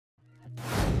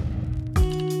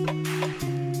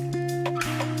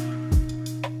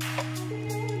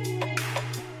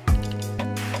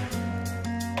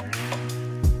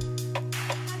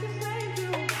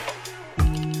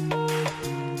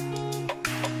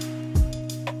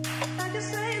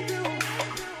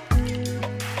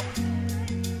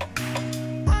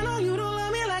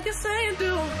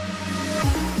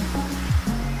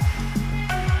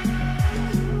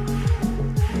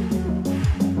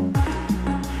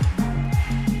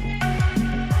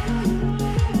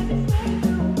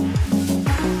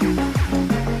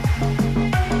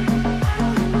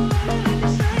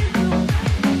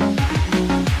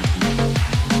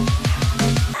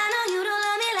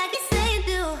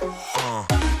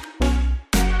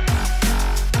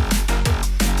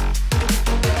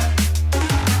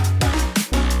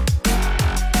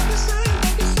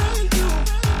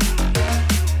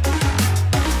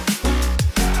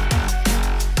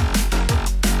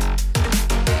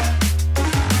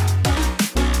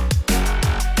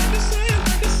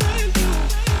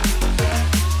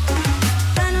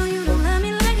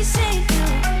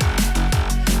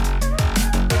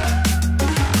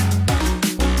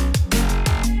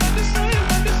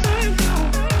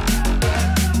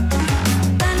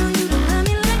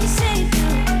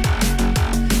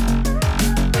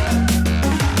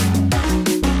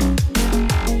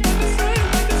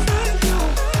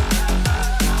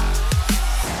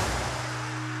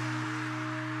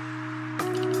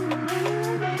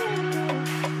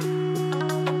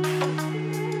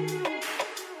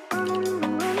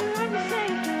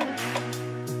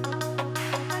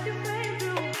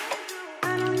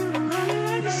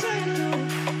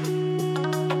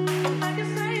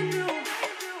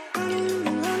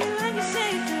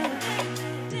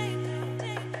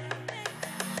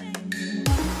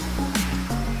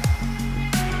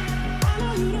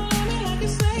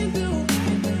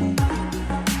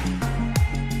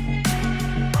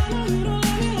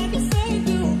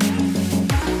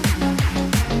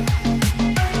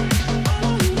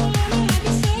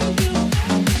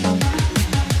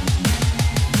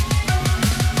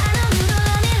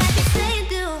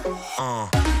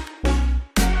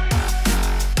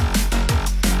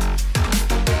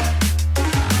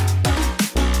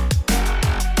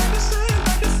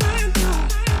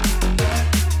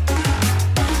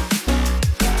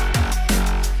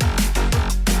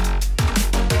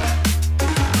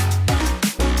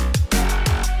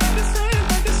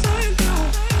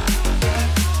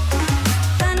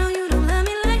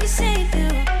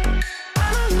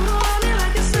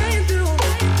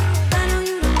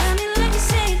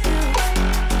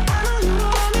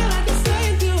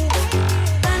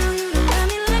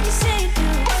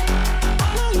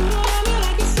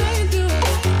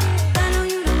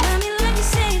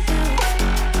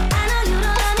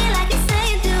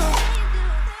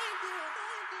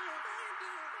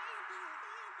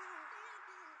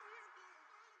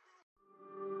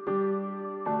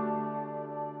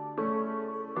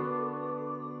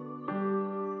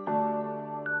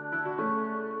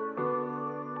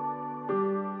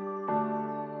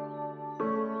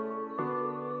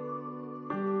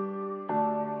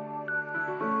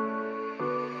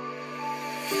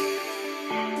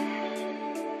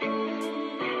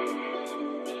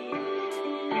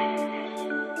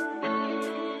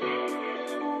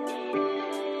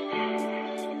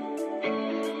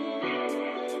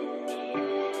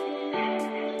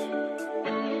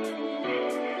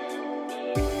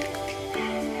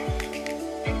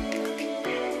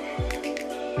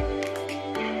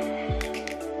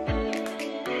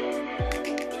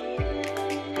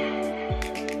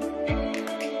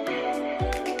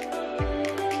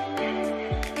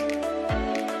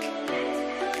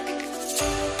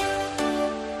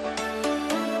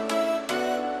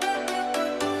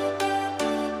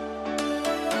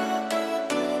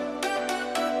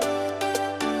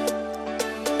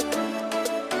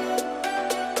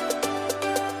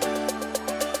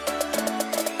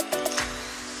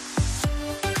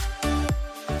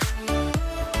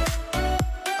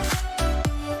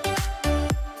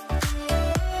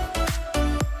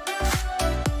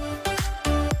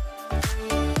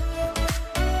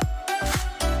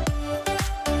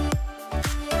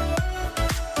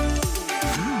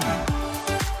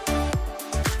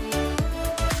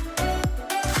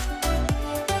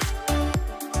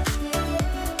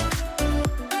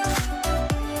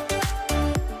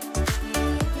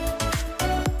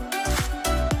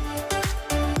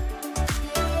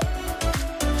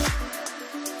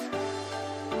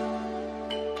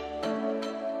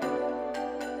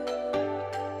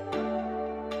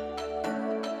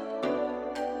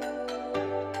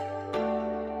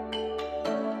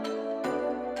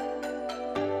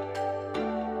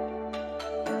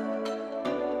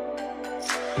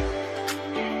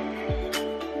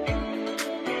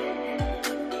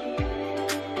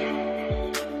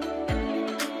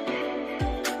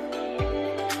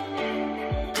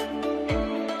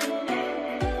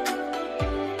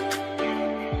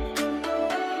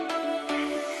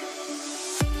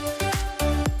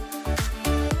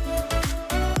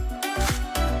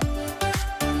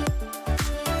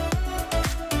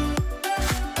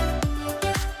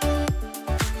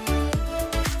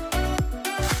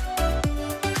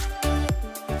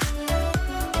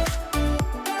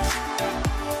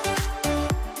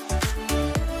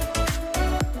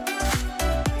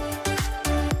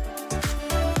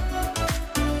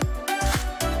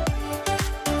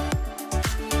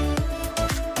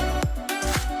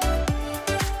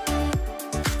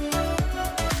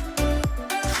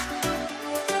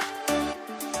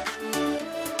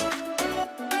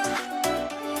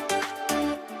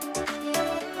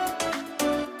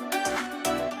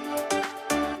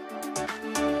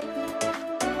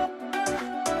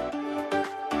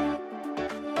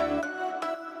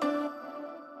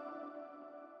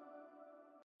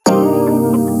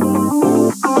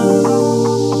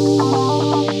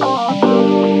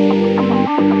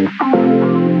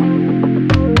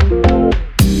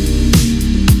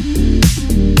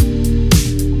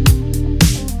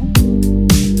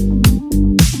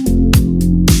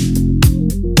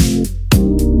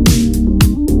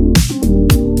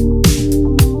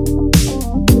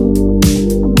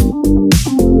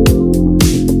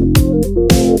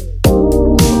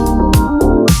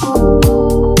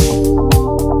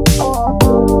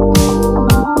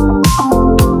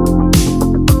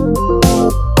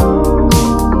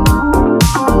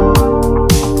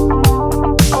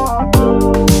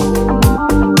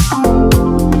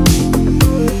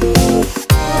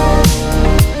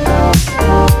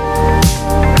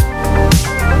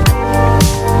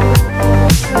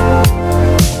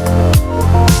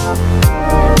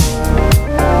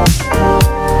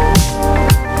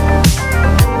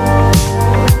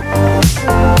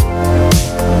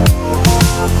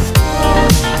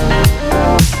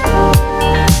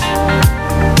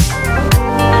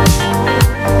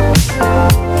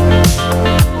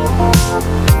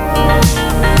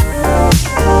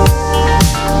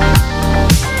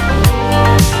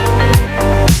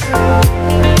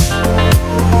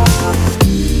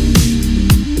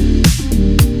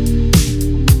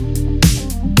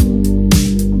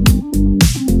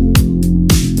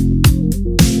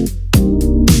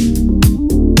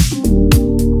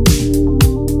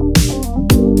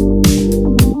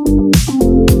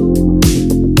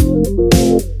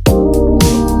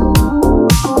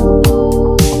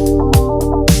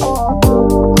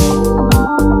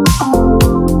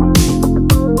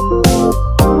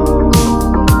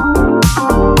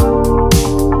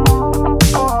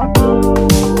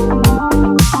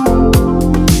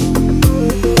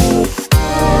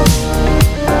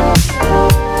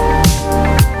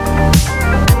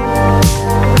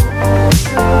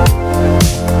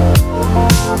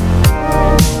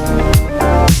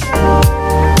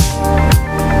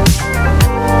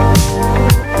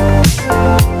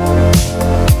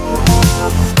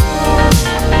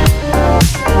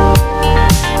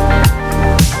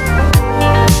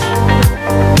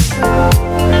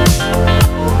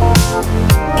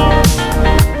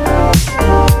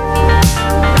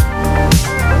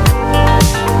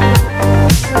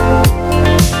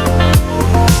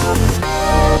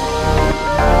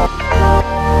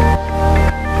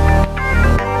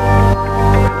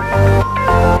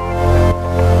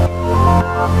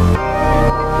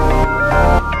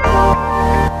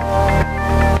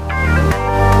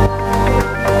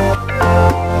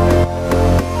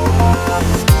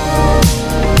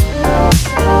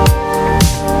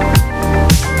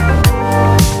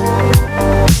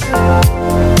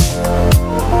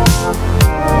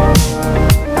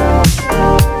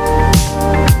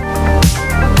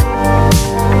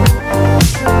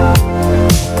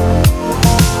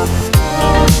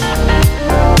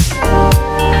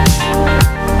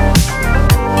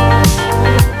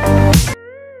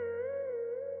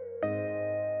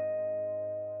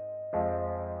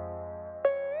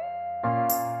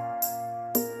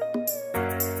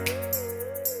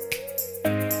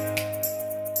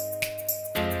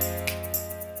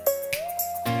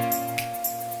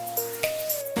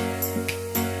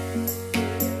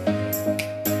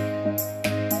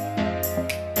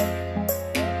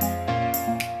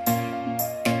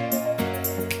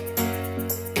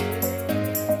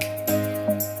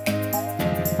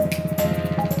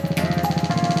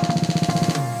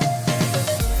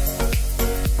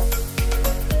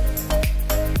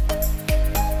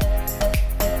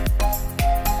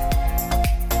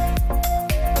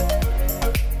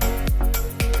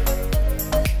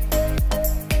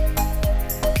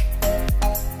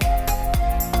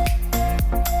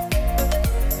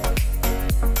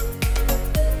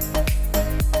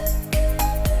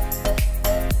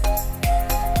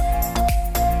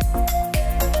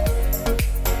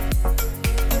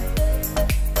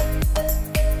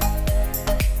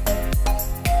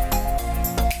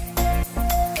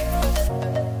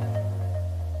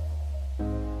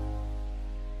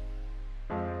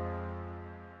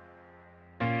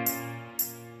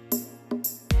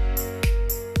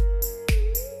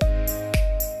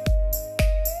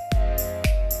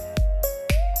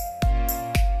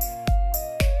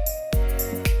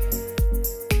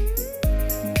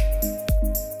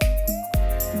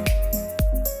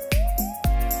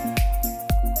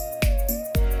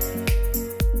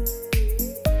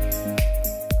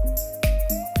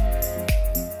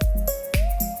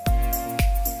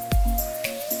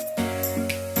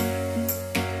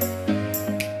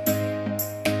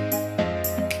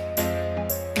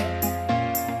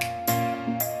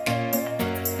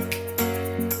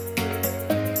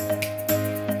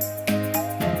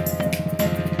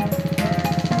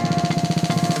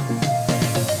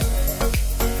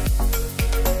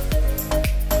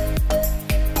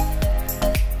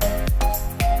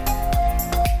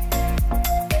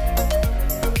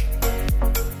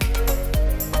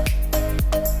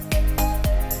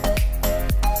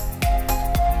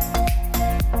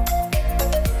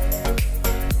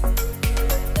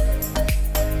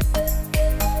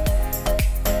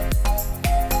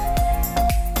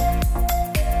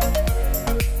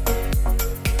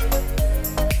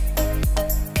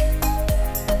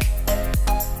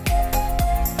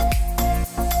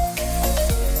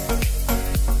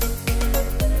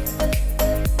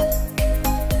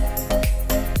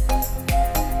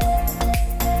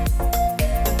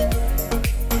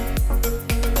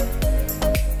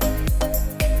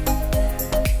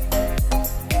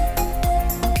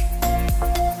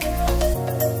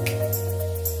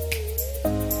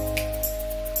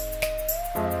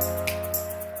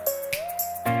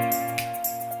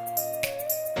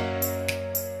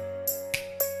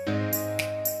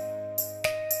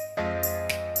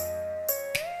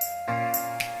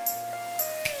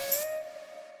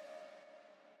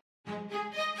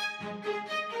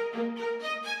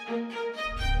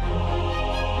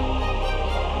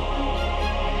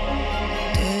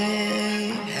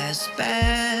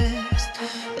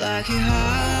like a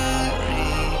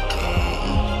hurricane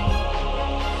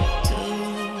to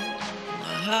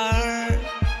my heart,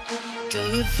 till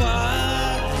you're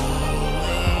far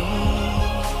away.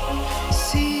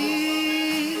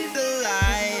 See the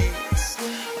lights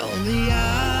on the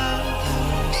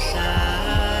other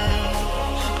side.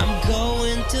 I'm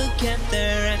going to get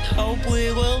there and hope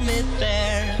we will meet there.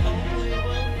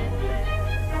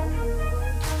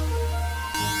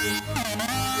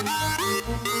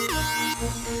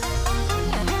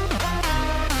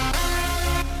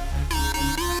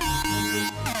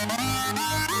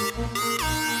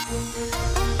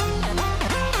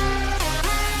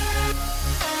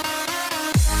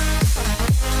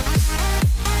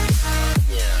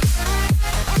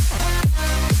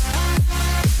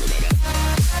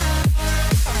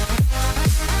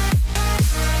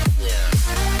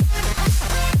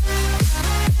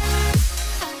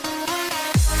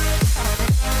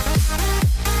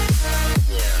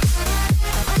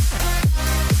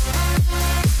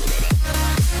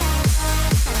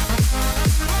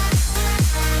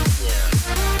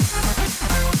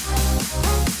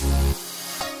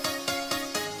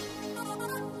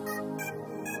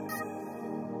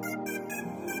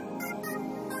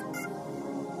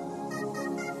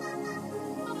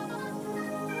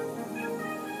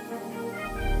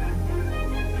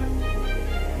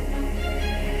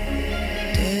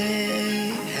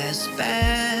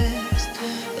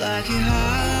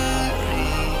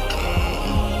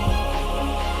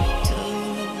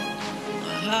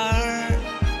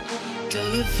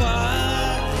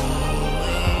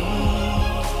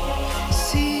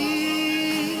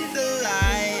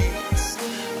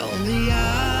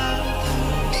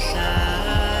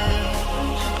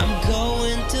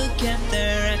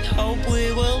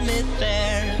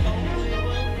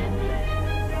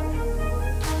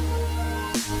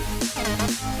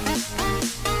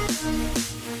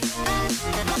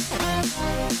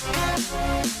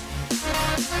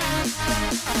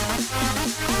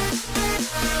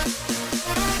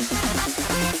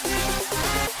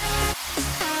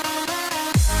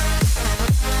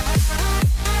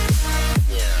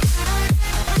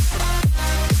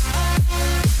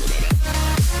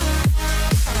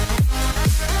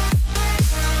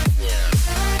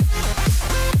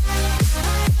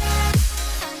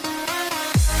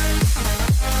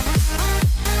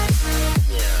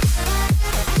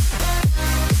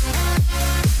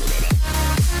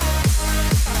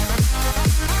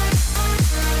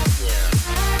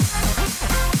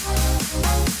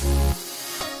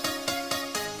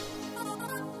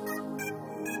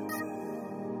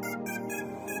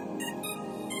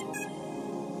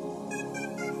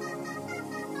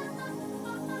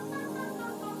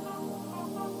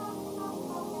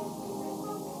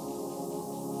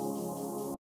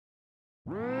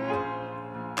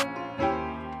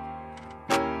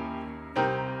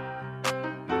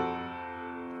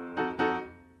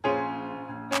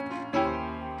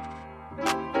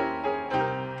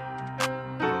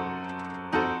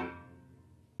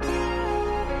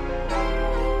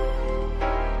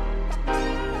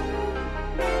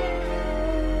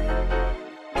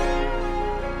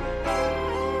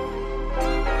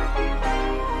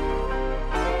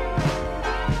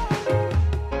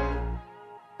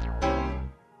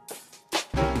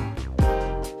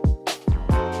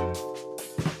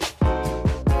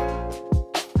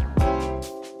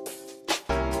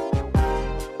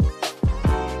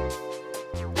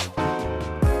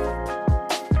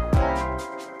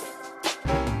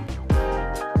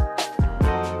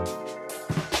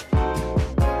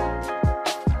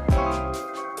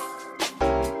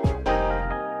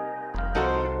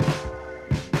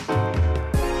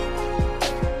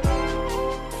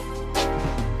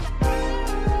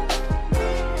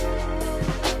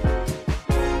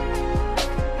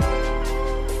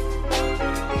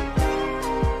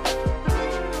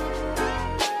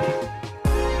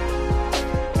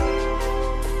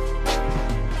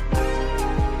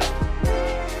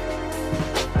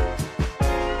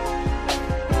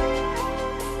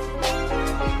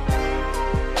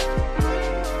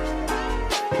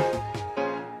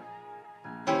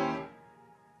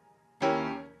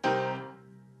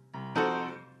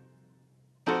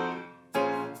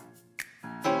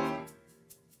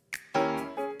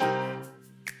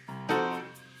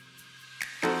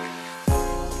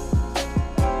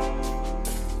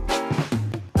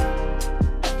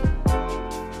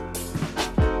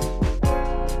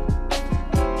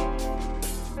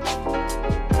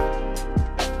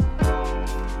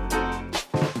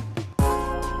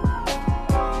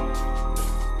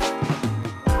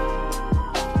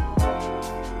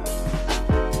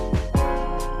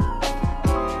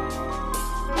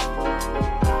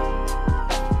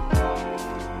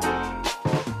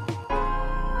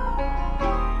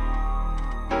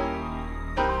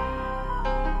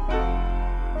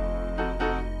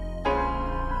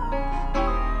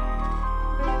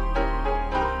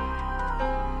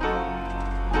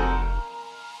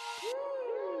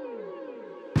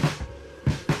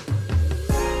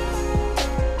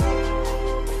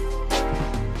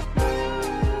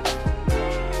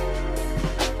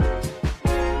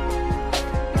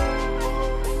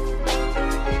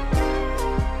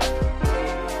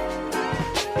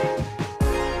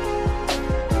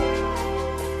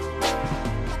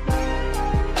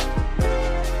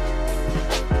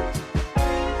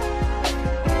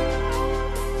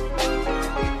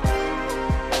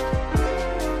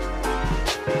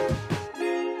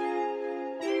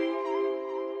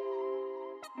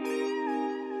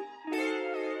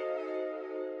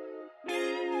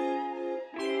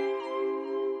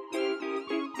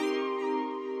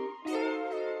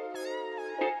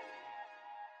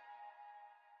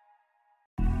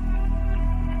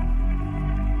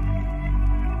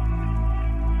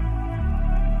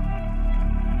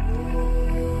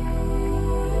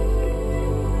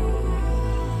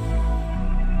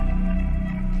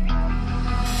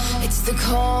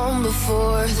 calm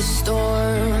before the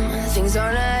storm. Things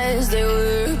aren't as they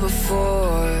were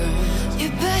before. You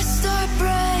best start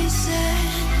bracing.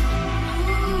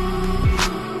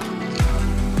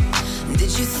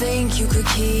 Did you think you could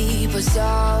keep us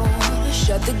out?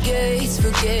 Shut the gates,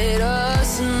 forget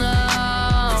us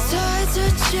now. The tides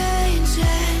are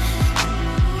changing.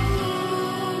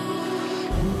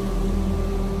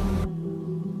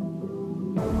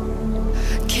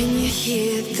 Can you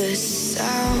hear the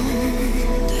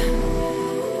sound?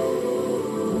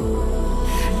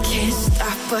 Can't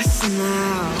stop us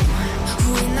now.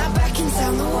 We're not back in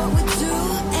town, know what we're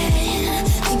doing.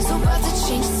 Things are about to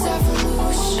change, it's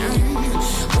evolution.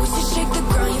 Voices shake the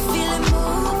ground, you feel it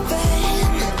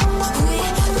moving.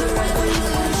 We're the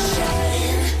revolution.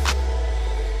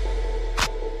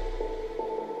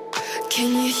 Can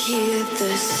you hear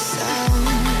the sound?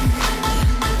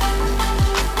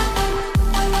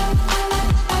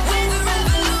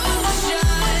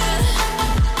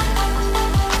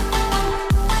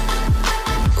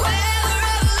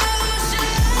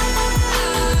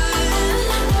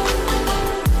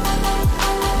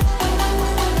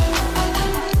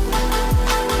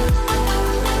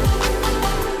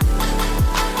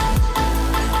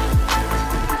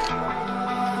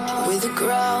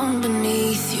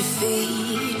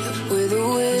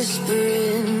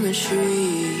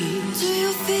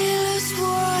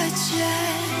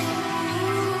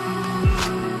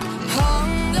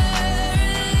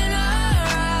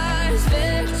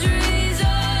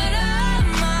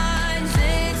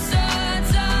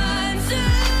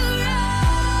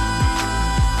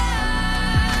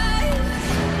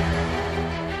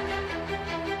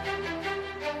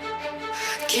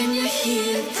 Can you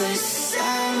hear the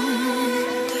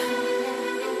sound?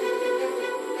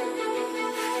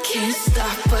 Can't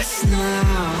stop us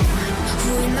now.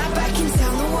 We're not back in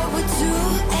town, know what we're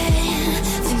doing.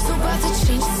 Things are about to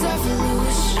change, it's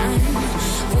evolution.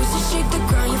 Voices shake the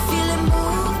ground, you feel it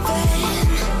moving.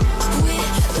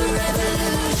 We're the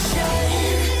revolution.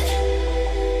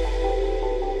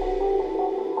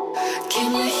 Can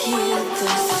you hear the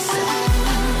sound?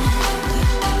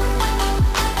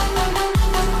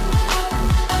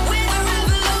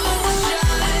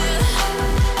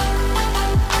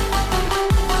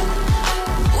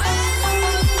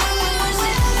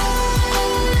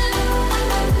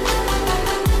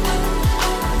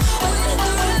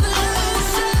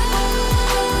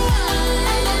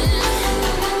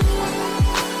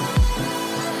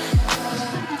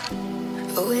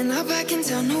 Back in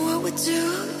town, know what we're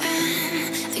doing.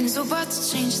 Things are about to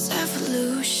change, it's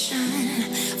evolution.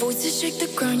 Voices shake the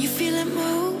ground, you feel it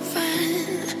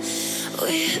moving.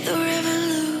 We're the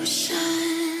revolution.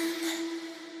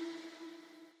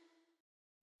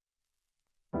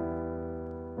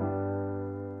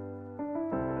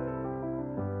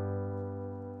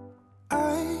 I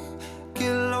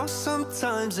get lost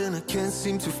sometimes and I can't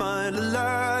seem to find a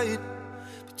light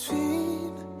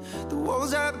between the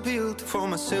walls I built for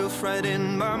myself right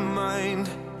in my mind.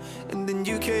 And then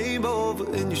you came over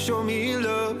and you showed me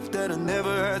love that I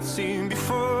never had seen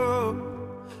before.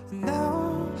 And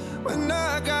now, when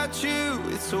I got you,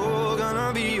 it's all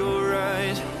gonna be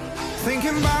alright.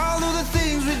 Thinking about all the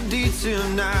things we did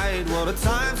tonight. What a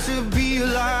time to be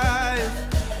alive.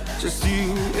 Just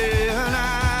you and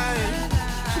I.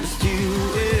 Just you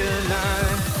and I.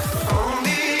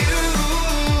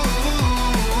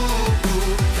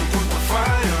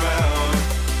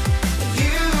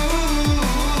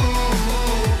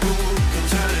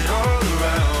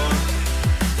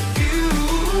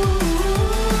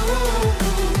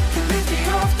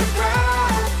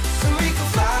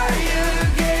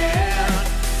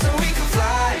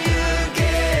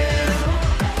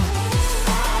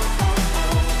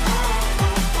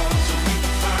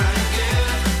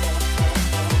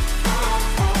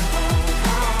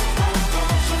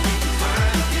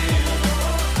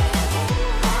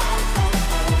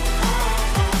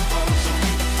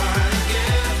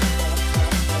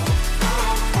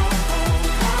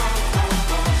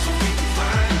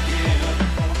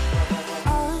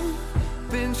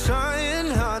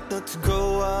 To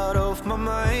go out of my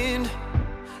mind.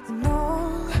 And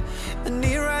all I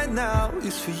need right now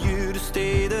is for you to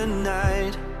stay the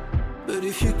night. But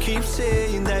if you keep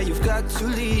saying that you've got to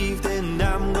leave, then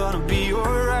I'm gonna be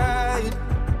alright.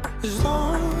 As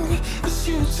long as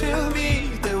you tell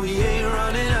me that we ain't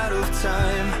running out of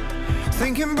time.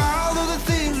 Thinking about all the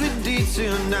things we did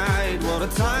tonight. What a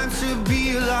time to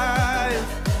be alive.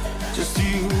 Just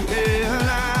you